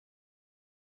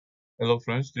Hello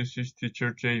friends, this is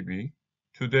teacher JB.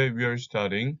 Today we are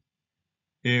studying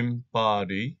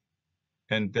embody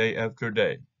and day after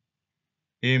day.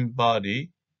 Embody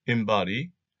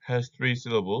has three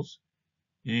syllables,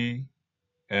 E,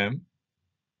 M,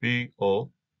 B, O,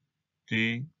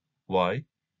 D, Y.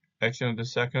 Actually, the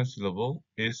second syllable,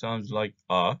 it sounds like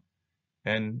A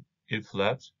and it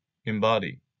flaps,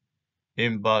 embody.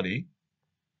 Embody.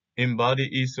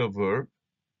 Embody is a verb.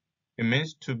 It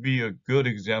means to be a good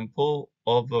example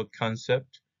of a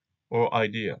concept or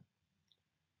idea.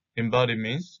 Embody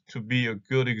means to be a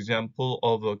good example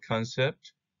of a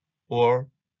concept or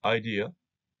idea,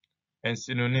 and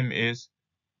synonym is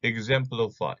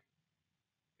exemplify.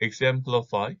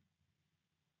 Exemplify.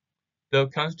 The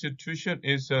Constitution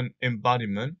is an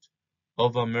embodiment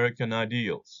of American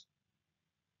ideals.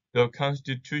 The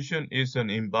Constitution is an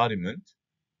embodiment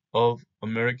of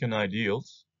American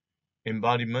ideals.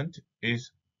 Embodiment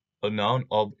is a noun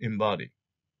of embody.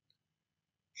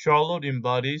 Charlotte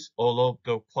embodies all of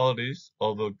the qualities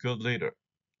of a good leader.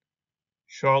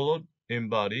 Charlotte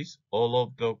embodies all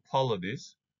of the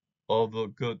qualities of a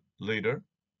good leader.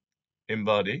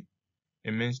 Embody,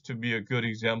 it means to be a good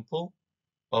example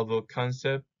of a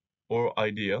concept or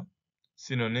idea.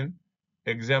 Synonym,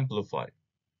 exemplify.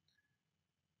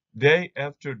 Day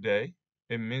after day,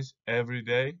 it means every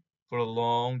day for a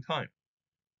long time.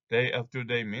 Day after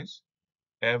day means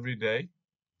every day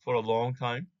for a long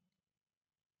time.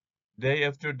 Day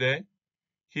after day,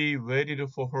 he waited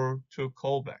for her to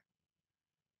call back.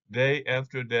 Day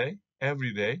after day,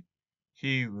 every day,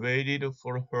 he waited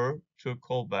for her to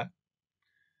call back.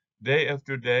 Day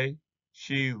after day,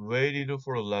 she waited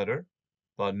for a letter,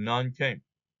 but none came.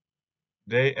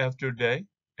 Day after day,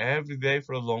 every day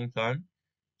for a long time,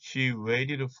 she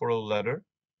waited for a letter,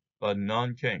 but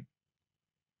none came.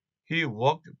 He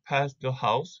walked past the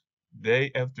house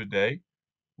day after day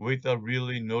without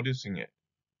really noticing it.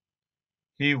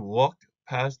 He walked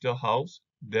past the house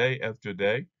day after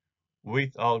day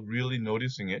without really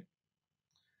noticing it.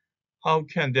 How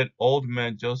can that old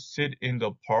man just sit in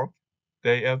the park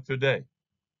day after day?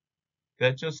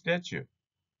 That's a statue.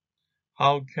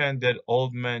 How can that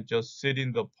old man just sit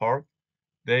in the park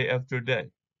day after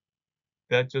day?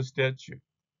 That's a statue.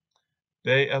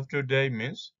 Day after day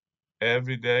means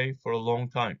every day for a long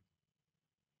time.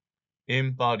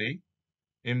 Embody.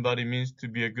 Embody means to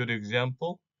be a good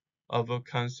example of a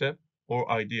concept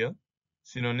or idea.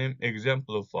 Synonym,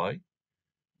 exemplify.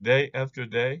 Day after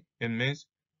day, it means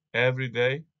every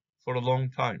day for a long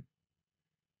time.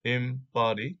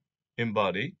 Embody.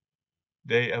 Embody.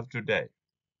 Day after day.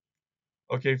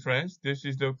 Okay, friends, this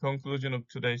is the conclusion of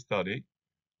today's study.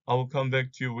 I will come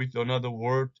back to you with another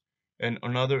word and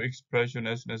another expression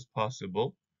as soon as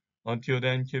possible. Until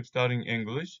then, keep studying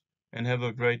English and have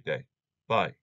a great day. Bye.